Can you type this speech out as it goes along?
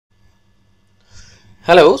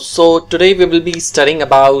Hello, so today we will be studying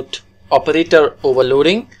about operator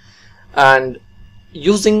overloading and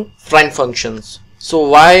using friend functions. So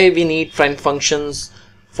why we need friend functions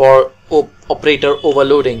for operator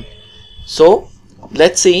overloading? So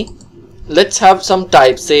let's have some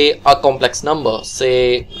type, say a complex number.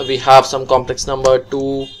 Say we have some complex number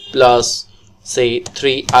 2 plus say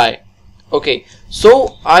 3i. Okay,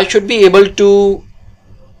 so I should be able to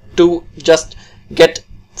just get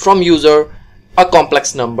from user a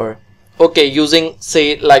complex number, okay, using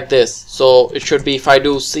say like this. So it should be, if I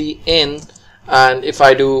do cin and if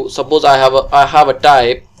I do, suppose I have a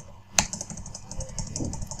type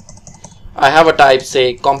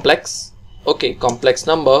say complex, okay, complex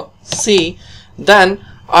number c, then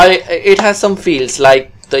it has some fields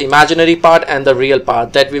like the imaginary part and the real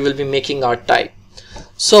part that we will be making our type.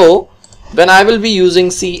 So when I will be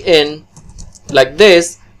using cin like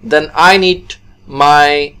this, then I need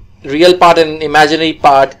my real part and imaginary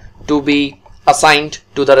part to be assigned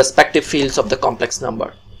to the respective fields of the complex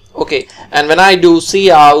number, okay. And when I do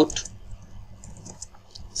cout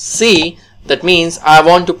c, that means I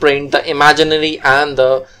want to print the imaginary and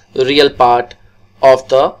the real part of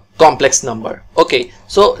the complex number, okay.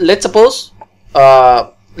 So let's suppose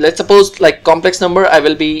like complex number, I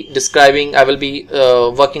will be working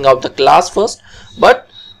out the class first, but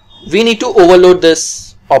we need to overload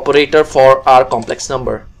this operator for our complex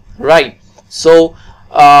number, right? So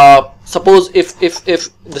suppose if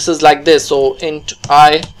this is like this, so int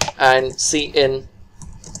I and cin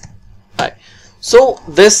I. So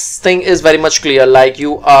this thing is very much clear, like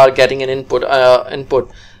you are getting an input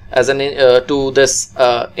as an to this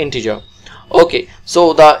integer, okay.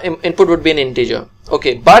 So the input would be an integer,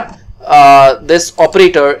 okay, but this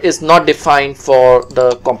operator is not defined for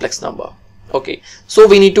the complex number, okay. So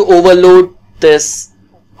we need to overload this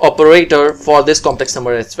operator for this complex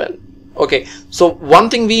number as well, okay. So one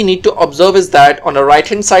thing we need to observe is that on the right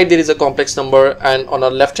hand side there is a complex number and on the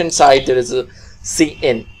left hand side there is a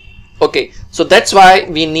cin, okay. So that's why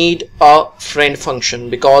we need a friend function,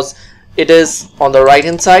 because it is on the right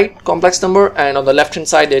hand side complex number and on the left hand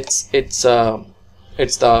side it's the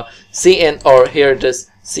cin, or here it is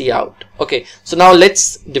cout, okay. So now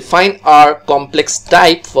let's define our complex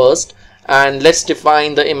type first, and let's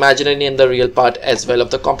define the imaginary and the real part as well of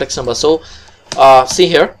the complex number. So see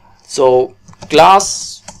here, so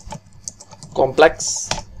class complex,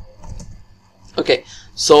 okay.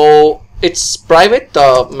 So it's private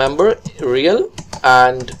member real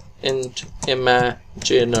and int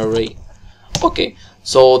imaginary, okay.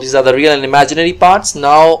 So these are the real and imaginary parts.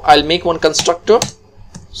 Now I'll make one constructor.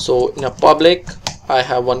 So in a public I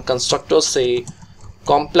have one constructor, say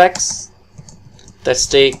complex, let's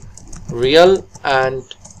take real and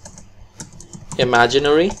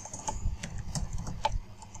imaginary,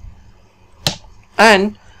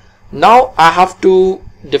 and now I have to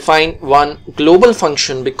define one global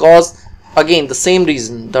function, because again the same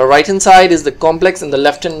reason, the right hand side is the complex and the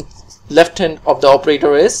left hand of the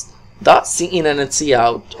operator is the cin and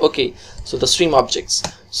cout, okay. So the stream objects,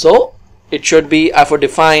 so it should be, I have to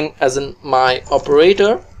define as in my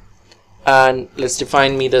operator, and let's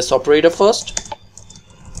define me this operator first,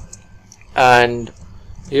 and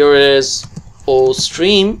here is o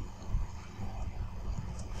stream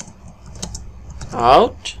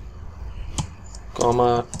out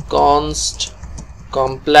comma const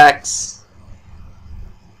complex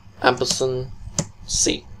ampersand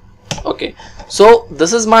c, okay. So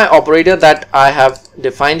this is my operator that I have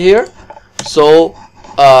defined here. So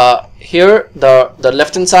here the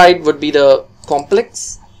left hand side would be the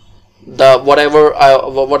complex, the whatever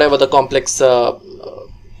the complex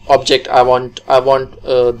object I want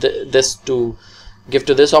this to give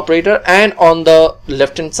to this operator, and on the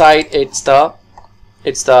left hand side it's the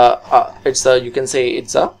you can say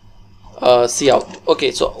it's a cout,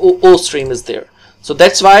 okay. So o stream is there, so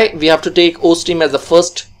that's why we have to take o stream as the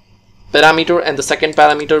first parameter, and the second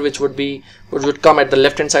parameter which would come at the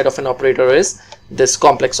left hand side of an operator is this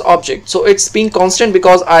complex object. So it's been constant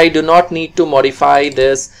because I do not need to modify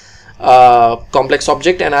this complex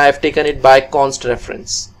object, and I have taken it by const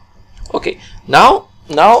reference, okay. Now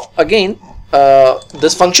again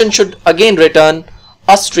this function should again return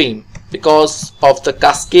a stream because of the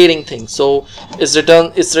cascading thing. So it's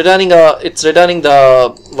returning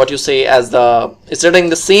the what you say as the, it's returning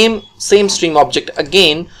the same stream object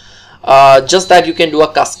again, just that you can do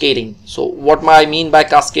a cascading. So what I mean by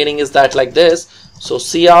cascading is that like this, so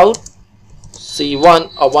cout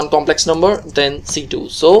c1 one complex number, then c2.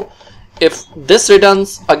 So if this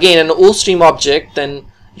returns again an o stream object, then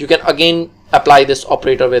you can again apply this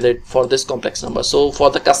operator with it for this complex number. So for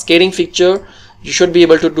the cascading feature you should be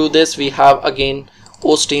able to do this. We have again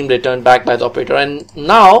O stream returned back by the operator. And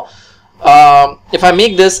now if I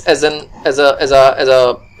make this as a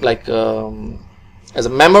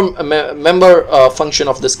member function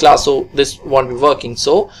of this class, so this won't be working.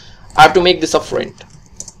 So I have to make this a friend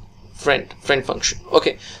function.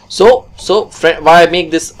 Okay, so why I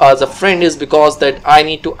make this as a friend is because that I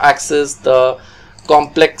need to access the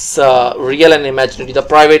complex real and imaginary, the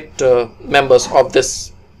private members of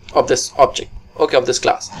this object, okay, of this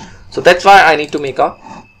class. So that's why I need to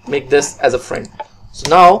make this as a friend. So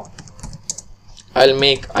now I'll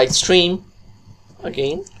make iStream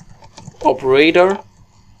again operator,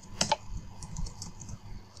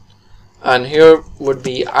 and here would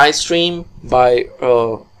be iStream by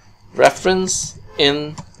reference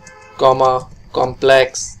in comma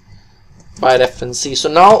complex by reference C. So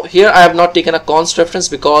now here I have not taken a const reference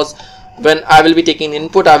because when I will be taking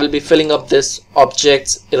input, I will be filling up this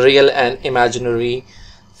object's real and imaginary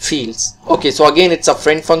fields. Okay, so again it's a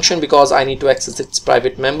friend function because I need to access its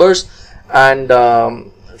private members, and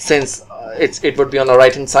since it would be on the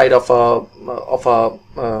right hand side of the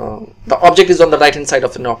object is on the right hand side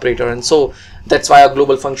of an operator, and so that's why a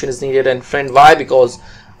global function is needed. And friend, why? Because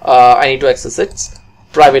I need to access its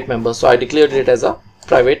private members, so I declared it as a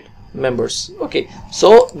private members. Okay,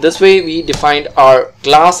 so this way we defined our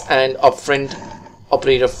class and a friend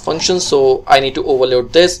operator function. So I need to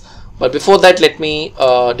overload this, but before that let me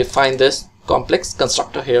define this complex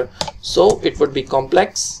constructor here. So it would be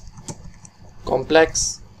complex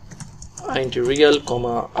int real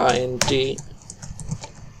comma int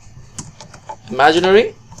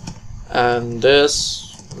imaginary, and this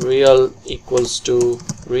real equals to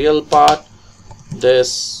real part,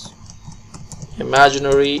 this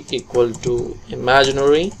imaginary equal to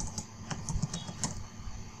imaginary.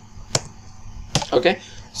 Okay,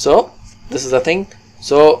 so this is the thing.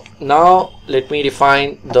 So now let me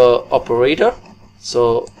define the operator.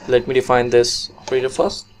 So let me define this operator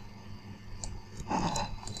first.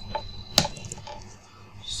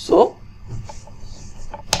 So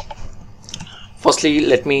firstly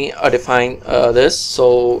let me define this.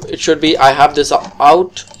 So it should be, I have this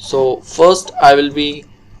out. So first I will be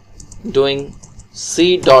doing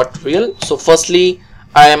c.real. So firstly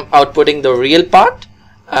I am outputting the real part,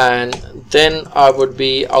 and then I would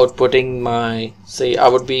be outputting my, say I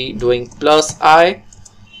would be doing plus I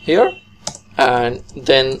here, and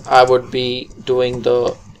then I would be doing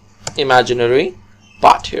the imaginary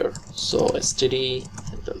part here. So std,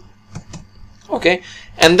 okay,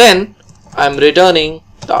 and then I'm returning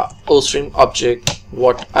the OStream object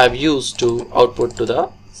what I've used to output to the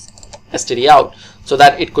std out, so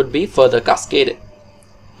that it could be further cascaded.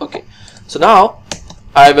 Okay, so now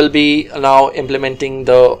I will be now implementing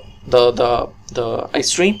the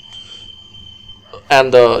iStream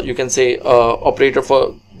and the, you can say operator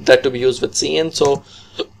for that to be used with cin. So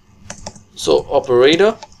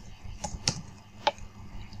operator,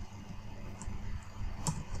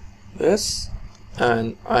 this,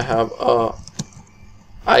 and I have a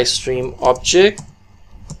iStream object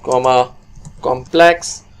comma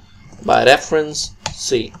complex by reference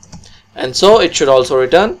C, and so it should also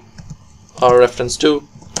return a reference to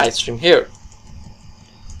iStream here.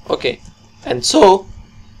 Okay, and so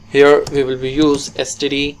here we will be use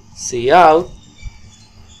std cout.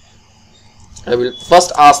 I will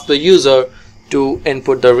first ask the user to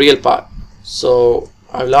input the real part. So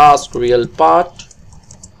I will ask real part,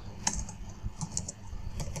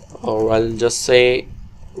 or I'll just say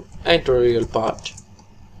enter real part.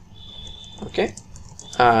 Okay,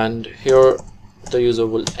 and here the user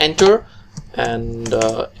will enter, and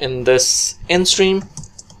in this inStream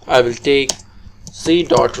I will take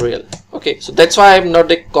c.real. Okay, so that's why I'm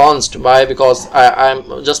not a const. Why? Because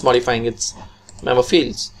I'm just modifying its member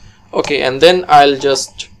fields. Okay, and then I'll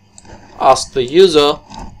just ask the user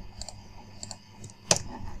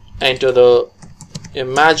enter the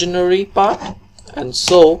imaginary part, and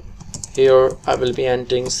so here I will be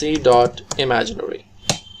entering c.imaginary,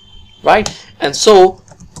 right? And so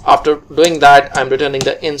after doing that, I'm returning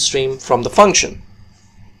the inStream from the function.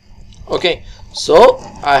 Okay, so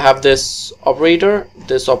I have this operator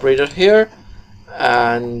here,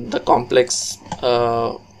 and the complex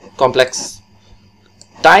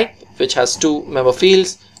type which has two member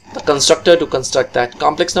fields, the constructor to construct that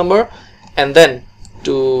complex number, and then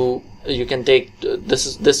to you can take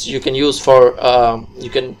this you can use for you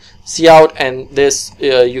can cout, and this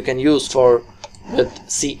you can use for with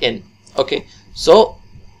cin. Okay, so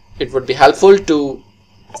it would be helpful to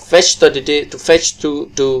fetch the data,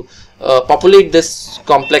 to populate this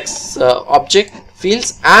complex object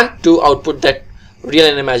fields, and to output that real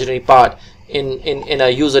and imaginary part in a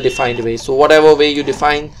user defined way. So whatever way you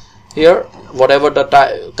define here whatever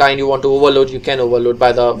the kind you want to overload, you can overload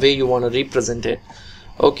by the way you want to represent it.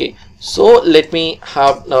 Okay, so let me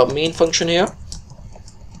have the main function here,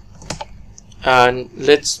 and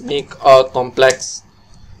let's make a complex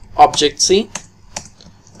object C,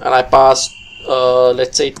 and I pass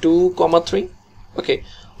let's say 2, 3. Okay,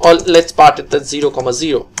 or let's part it at 0,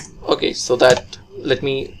 0. Okay, so that let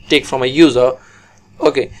me take from a user.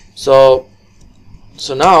 Okay, so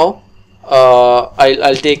now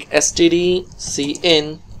I'll take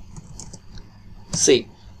stdcin C.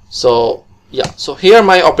 So yeah, so here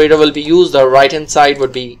my operator will be used. The right hand side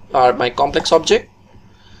would be my complex object,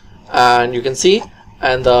 and you can see,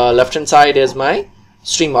 and the left hand side is my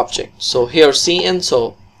stream object. So here cin,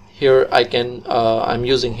 so here I can I'm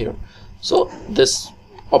using here, so this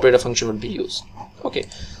operator function will be used. Okay,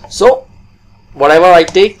 so whatever I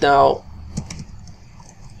take now,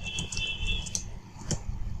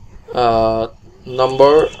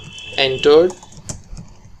 number entered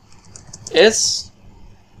is,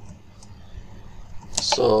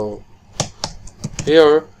 so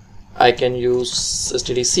here I can use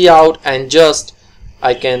std cout and just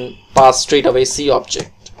I can pass straight away C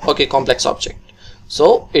object. Okay, complex object.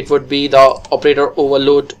 So it would be the operator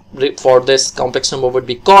overload for this complex number would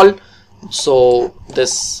be called. So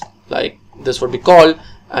this would be called,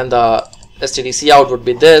 and the std cout would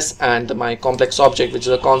be this, and my complex object, which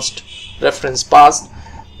is a const reference passed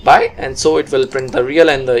by, and so it will print the real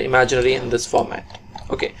and the imaginary in this format.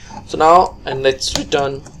 Okay, so now, and let's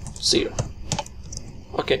return 0.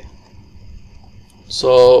 Okay,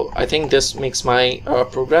 so I think this makes my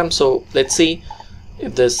program. So let's see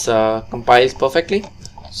if this compiles perfectly.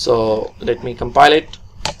 So let me compile it.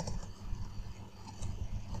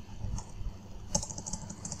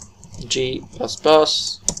 G++,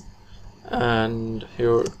 and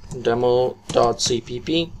here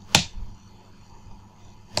demo.cpp,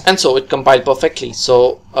 and so it compiled perfectly.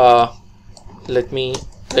 So let me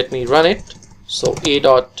run it. So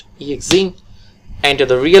a.exe, enter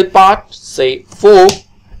the real part, say 4,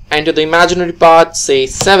 enter the imaginary part, say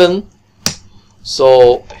 7.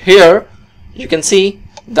 So here you can see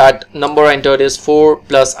that number entered is 4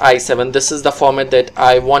 plus I7. This is the format that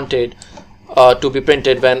I wanted to be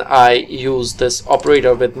printed when I use this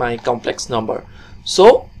operator with my complex number.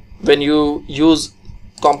 So when you use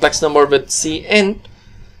complex number with cin,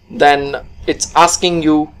 then it's asking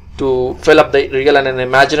you to fill up the real and an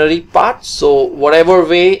imaginary part. So whatever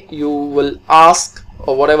way you will ask,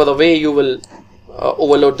 or whatever the way you will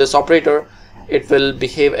overload this operator, it will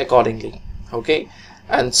behave accordingly. Okay,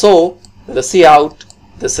 and so the cout,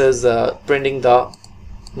 this is printing the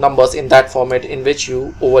numbers in that format in which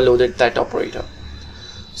you overloaded that operator.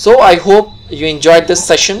 So I hope you enjoyed this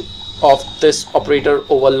session of this operator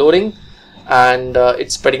overloading, and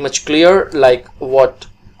it's pretty much clear like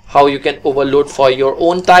how you can overload for your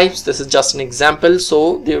own types. This is just an example,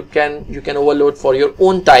 so you can overload for your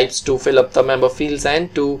own types to fill up the member fields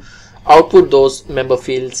and to output those member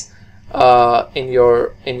fields in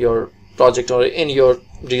your project or in your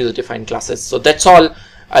user defined classes. So that's all.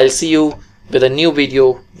 I'll see you with a new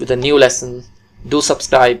video with a new lesson. Do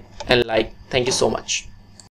subscribe and like. Thank you so much.